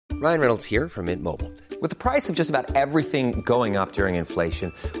Ryan Reynolds here from Mint Mobile. With the price of just about everything going up during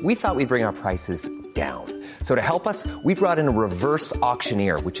inflation, we thought we'd bring our prices down. So to help us, we brought in a reverse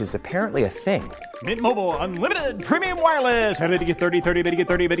auctioneer, which is apparently a thing. Mint Mobile Unlimited Premium Wireless. How to get 30, 30, bit to get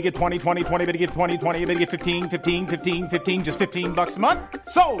 30, bit to get 20, 20, 20, bit to get 20, 20, bit to get 15, 15, 15, 15, just $15 a month?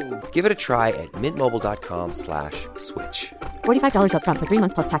 Sold! Give it a try at mintmobile.com/switch. $45 up front for 3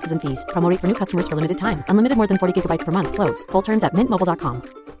 months plus taxes and fees. Promo rate for new customers for limited time. Unlimited more than 40 gigabytes per month. Slows full terms at mintmobile.com.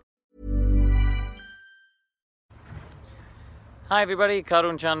 Hi everybody,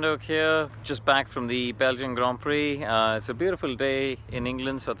 Karun Chandok here, just back from the Belgian Grand Prix. It's a beautiful day in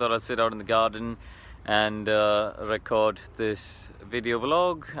England, so I thought I'd sit out in the garden and record this video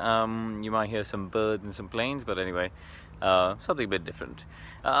vlog. You might hear some birds and some planes, but anyway, something a bit different.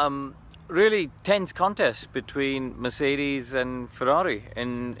 Really tense contest between Mercedes and Ferrari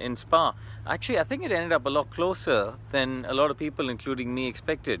in Spa. Actually, I think it ended up a lot closer than a lot of people, including me,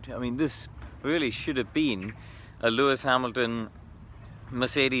 expected. I mean, this really should have been a Lewis Hamilton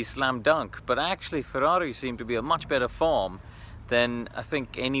Mercedes slam dunk, but actually Ferrari seemed to be a much better form than I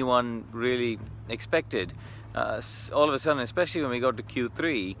think anyone really expected. All of a sudden, especially when we got to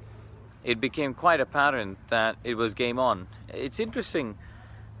Q3, it became quite apparent that it was game on. It's interesting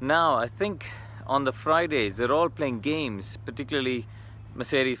now, I think on the Fridays they're all playing games, particularly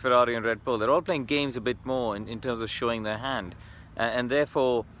Mercedes, Ferrari and Red Bull. They're all playing games a bit more in terms of showing their hand, and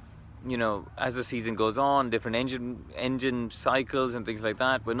therefore, you know, as the season goes on, different engine cycles and things like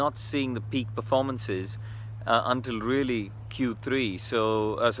that, we're not seeing the peak performances until really Q3.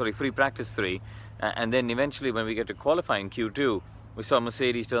 So, free practice 3, and then eventually when we get to qualifying Q2, we saw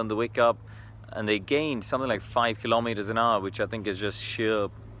Mercedes turn the wick up, and they gained something like 5 kilometers an hour, which I think is just sheer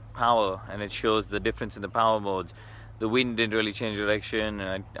power, and it shows the difference in the power modes. The wind didn't really change direction,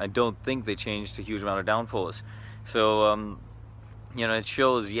 and I don't think they changed a huge amount of downforce. So, you know, it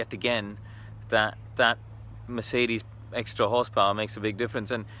shows yet again that Mercedes extra horsepower makes a big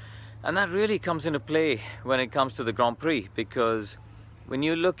difference, and that really comes into play when it comes to the Grand Prix, because when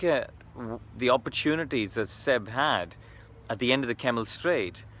you look at the opportunities that Seb had at the end of the Kemmel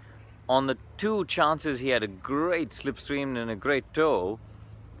Straight, on the 2 chances he had a great slipstream and a great tow,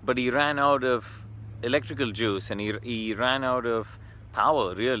 but he ran out of electrical juice and he ran out of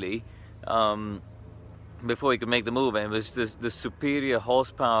power really, before he could make the move, and it was the superior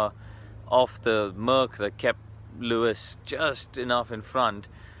horsepower of the Merc that kept Lewis just enough in front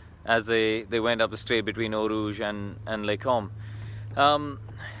as they went up the straight between Eau Rouge and Les Combes. So,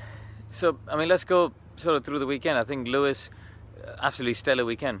 I mean, let's go sort of through the weekend. I think Lewis, absolutely stellar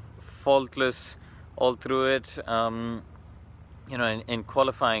weekend, faultless all through it. You know, in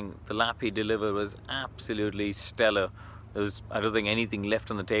qualifying, the lap he delivered was absolutely stellar. There was, I don't think, anything left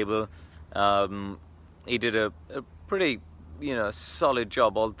on the table. He did a pretty, you know, solid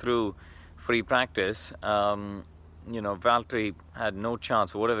job all through free practice. You know, Valtteri had no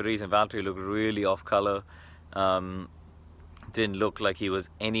chance. For whatever reason, Valtteri looked really off color. Didn't look like he was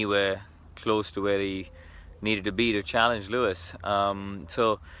anywhere close to where he needed to be to challenge Lewis. And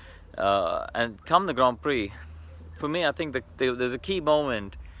come the Grand Prix, for me, I think that there's a key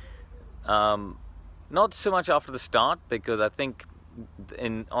moment. Not so much after the start, because I think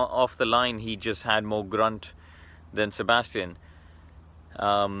off the line he just had more grunt than Sebastian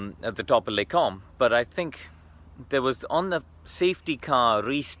at the top of Les Combes, but I think there was, on the safety car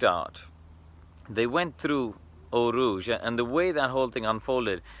restart, they went through Eau Rouge, and the way that whole thing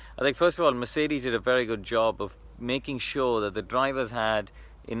unfolded, I think first of all Mercedes did a very good job of making sure that the drivers had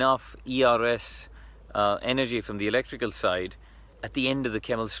enough ERS energy from the electrical side at the end of the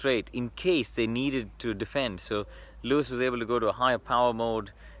Kemmel Straight in case they needed to defend. So Lewis was able to go to a higher power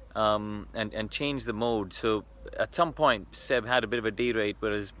mode and change the mode. So at some point Seb had a bit of a derate,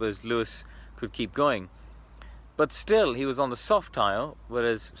 whereas Lewis could keep going. But still, he was on the soft tyre,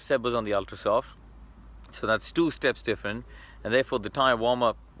 whereas Seb was on the ultra soft. So that's 2 steps different, and therefore the tyre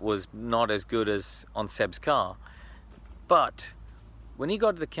warm-up was not as good as on Seb's car. But when he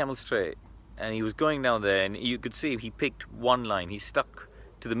got to the Kemmel Straight and he was going down there, and you could see he picked one line, he stuck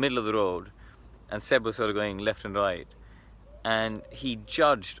to the middle of the road, and Seb was sort of going left and right, and he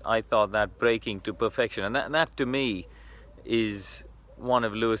judged, I thought, that braking to perfection. And that to me is one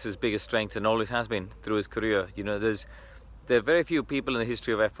of Lewis's biggest strengths, and always has been through his career. You know, there are very few people in the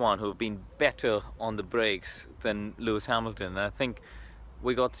history of F1 who have been better on the brakes than Lewis Hamilton, and I think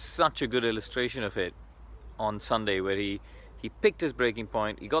we got such a good illustration of it on Sunday, where he picked his braking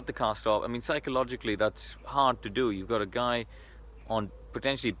point, he got the car stop. I mean, psychologically that's hard to do. You've got a guy on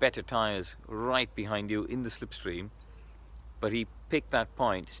potentially better tyres right behind you in the slipstream, but he picked that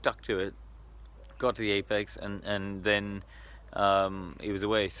point, stuck to it, got to the apex, and then he was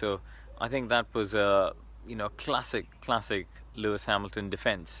away. So I think that was a classic Lewis Hamilton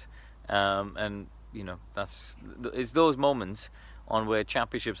defense, and it's those moments on where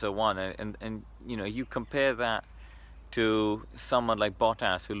championships are won, and you compare that to someone like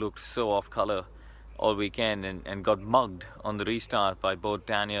Bottas, who looked so off colour all weekend and got mugged on the restart by both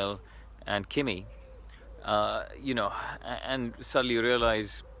Daniel and Kimi. And suddenly you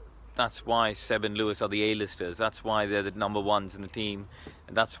realise that's why Seb and Lewis are the A-listers. That's why they're the number ones in the team,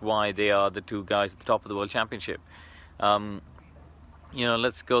 and that's why they are the two guys at the top of the World Championship.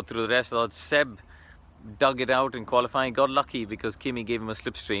 Let's go through the rest. I thought Seb dug it out in qualifying, got lucky because Kimi gave him a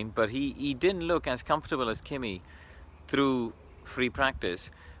slipstream, but he didn't look as comfortable as Kimi through free practice.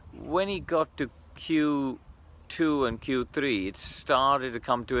 When he got to Q2 and Q3, it started to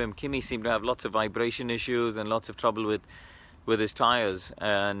come to him. Kimi seemed to have lots of vibration issues and lots of trouble with his tyres,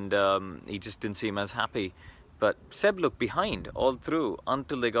 and he just didn't seem as happy. But Seb looked behind all through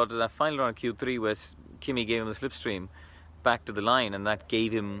until they got to that final round of Q3 where Kimi gave him the slipstream back to the line, and that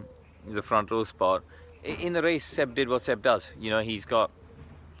gave him the front row spot. In the race, Seb did what Seb does. He's got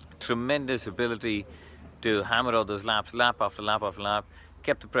tremendous ability to hammer out those laps, lap after lap after lap,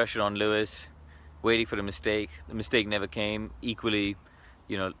 kept the pressure on Lewis, waiting for a mistake. The mistake never came. Equally,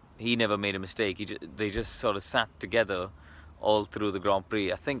 he never made a mistake. They just sort of sat together all through the Grand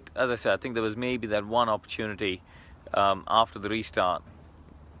Prix. I think, as I said, I think there was maybe that one opportunity after the restart,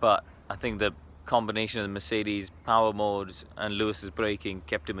 but I think the combination of the Mercedes power modes and Lewis's braking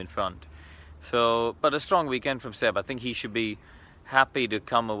kept him in front. So, but a strong weekend from Seb. I think he should be happy to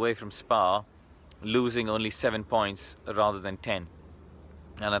come away from Spa losing only 7 points rather than 10.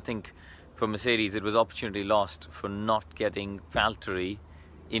 And I think for Mercedes it was opportunity lost for not getting Valtteri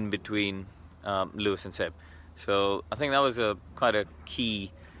in between Lewis and Seb. So I think that was quite a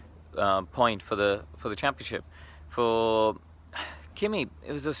key point for the championship. For Kimi,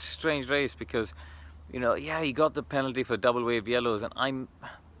 it was a strange race because he got the penalty for double wave yellows, and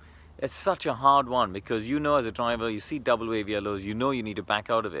it's such a hard one because as a driver, you see double wave yellows, you need to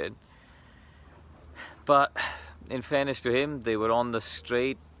back out of it. But in fairness to him, they were on the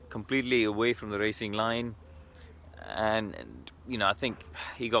straight, completely away from the racing line, and I think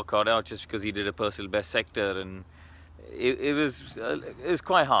he got caught out just because he did a personal best sector, and it was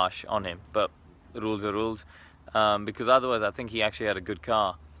quite harsh on him. But the rules are rules, because otherwise I think he actually had a good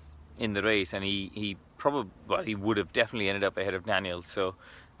car in the race, and he would have definitely ended up ahead of Daniel. So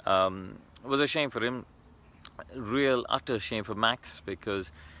it was a shame for him, real utter shame for Max,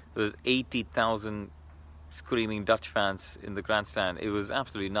 because there was 80,000 screaming Dutch fans in the grandstand. It was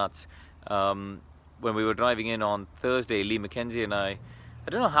absolutely nuts. When we were driving in on Thursday, Lee McKenzie and I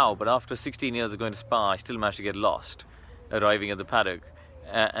don't know how, but after 16 years of going to Spa, I still managed to get lost arriving at the paddock.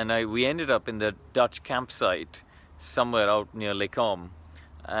 We ended up in the Dutch campsite somewhere out near Lake Om,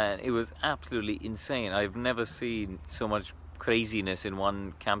 and it was absolutely insane. I've never seen so much craziness in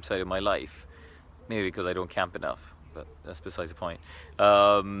one campsite in my life. Maybe because I don't camp enough, but that's besides the point.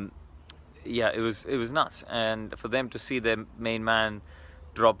 It was nuts, and for them to see their main man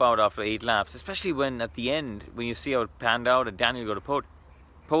drop out after 8 laps, especially when at the end, when you see how it panned out and Daniel got a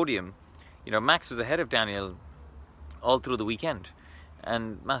podium, Max was ahead of Daniel all through the weekend,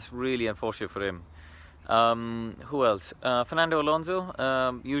 and that's really unfortunate for him. Who else? Fernando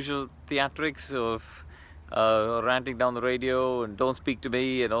Alonso, usual theatrics of ranting down the radio and don't speak to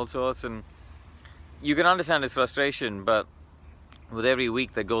me and all sorts, and you can understand his frustration, but with every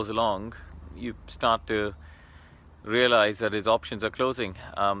week that goes along, you start to realize that his options are closing.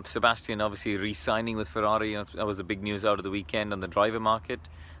 Sebastian obviously re-signing with Ferrari, that was the big news out of the weekend on the driver market,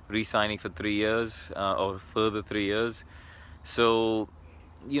 re-signing for 3 years or further 3 years. So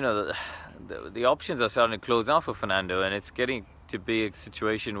the options are starting to close out for Fernando, and it's getting to be a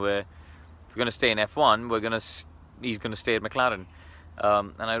situation where if we're going to stay in F1, he's going to stay at McLaren,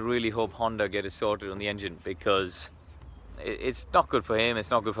 and I really hope Honda get it sorted on the engine, because it's not good for him. It's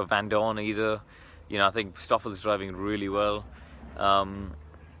not good for Van Dorn either. I think Stoffel's driving really well, and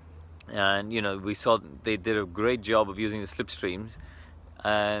we saw they did a great job of using the slipstreams,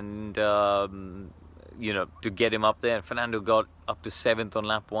 and to get him up there. And Fernando got up to 7th on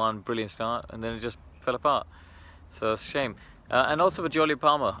lap 1, brilliant start, and then it just fell apart. So it's a shame. And also for Jolyon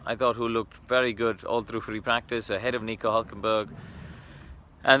Palmer, I thought, who looked very good all through free practice, ahead of Nico Hülkenberg.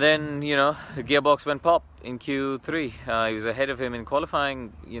 And then, the gearbox went pop in Q3. He was ahead of him in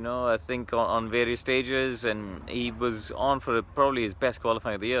qualifying, I think on various stages, and he was on for probably his best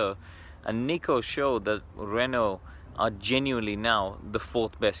qualifying of the year. And Nico showed that Renault are genuinely now the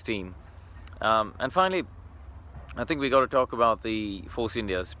 4th best team. And finally, I think we got to talk about the Force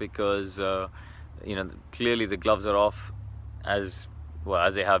Indias, because, clearly the gloves are off. as well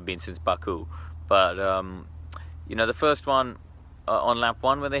as they have been since Baku. But the first one on lap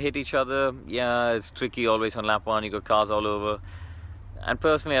 1 when they hit each other, it's tricky always on lap 1. You got cars all over. And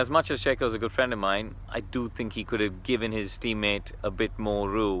personally, as much as Checo's a good friend of mine, I do think he could have given his teammate a bit more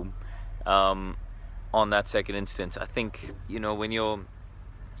room on that second instance. I think, when you're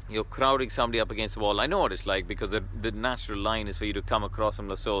crowding somebody up against the wall, I know what it's like, because the natural line is for you to come across from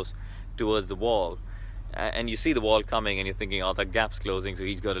La Sauce towards the wall. And you see the wall coming and you're thinking, oh, that gap's closing, so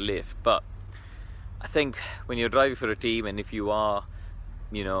he's got to lift. But I think when you're driving for a team, and if you are,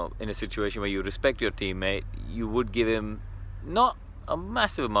 in a situation where you respect your teammate, you would give him not a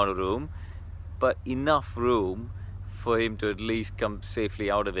massive amount of room, but enough room for him to at least come safely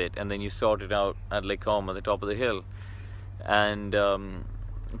out of it, and then you sort it out at Les Combes at the top of the hill. And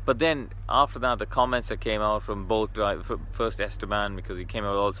but then after that, the comments that came out from both drivers, first Esteban, because he came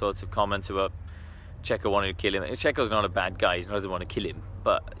out with all sorts of comments about Checo wanting to kill him. Checo's not a bad guy, he doesn't want to kill him,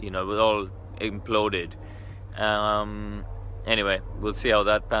 but it was all imploded. Anyway, we'll see how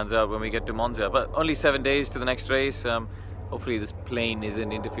that pans out when we get to Monza, but only 7 days to the next race. Hopefully this plane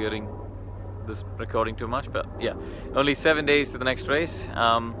isn't interfering this recording too much, but yeah, only 7 days to the next race.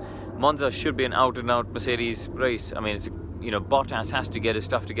 Monza should be an out-and-out Mercedes race. I mean, it's Bottas has to get his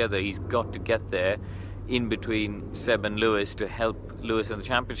stuff together. He's got to get there in between Seb and Lewis to help Lewis in the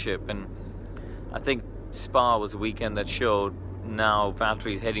championship. And I think Spa was a weekend that showed now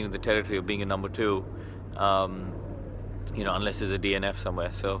Valtteri's heading to the territory of being a number 2, unless there's a DNF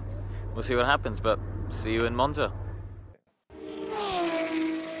somewhere. So we'll see what happens, but see you in Monza.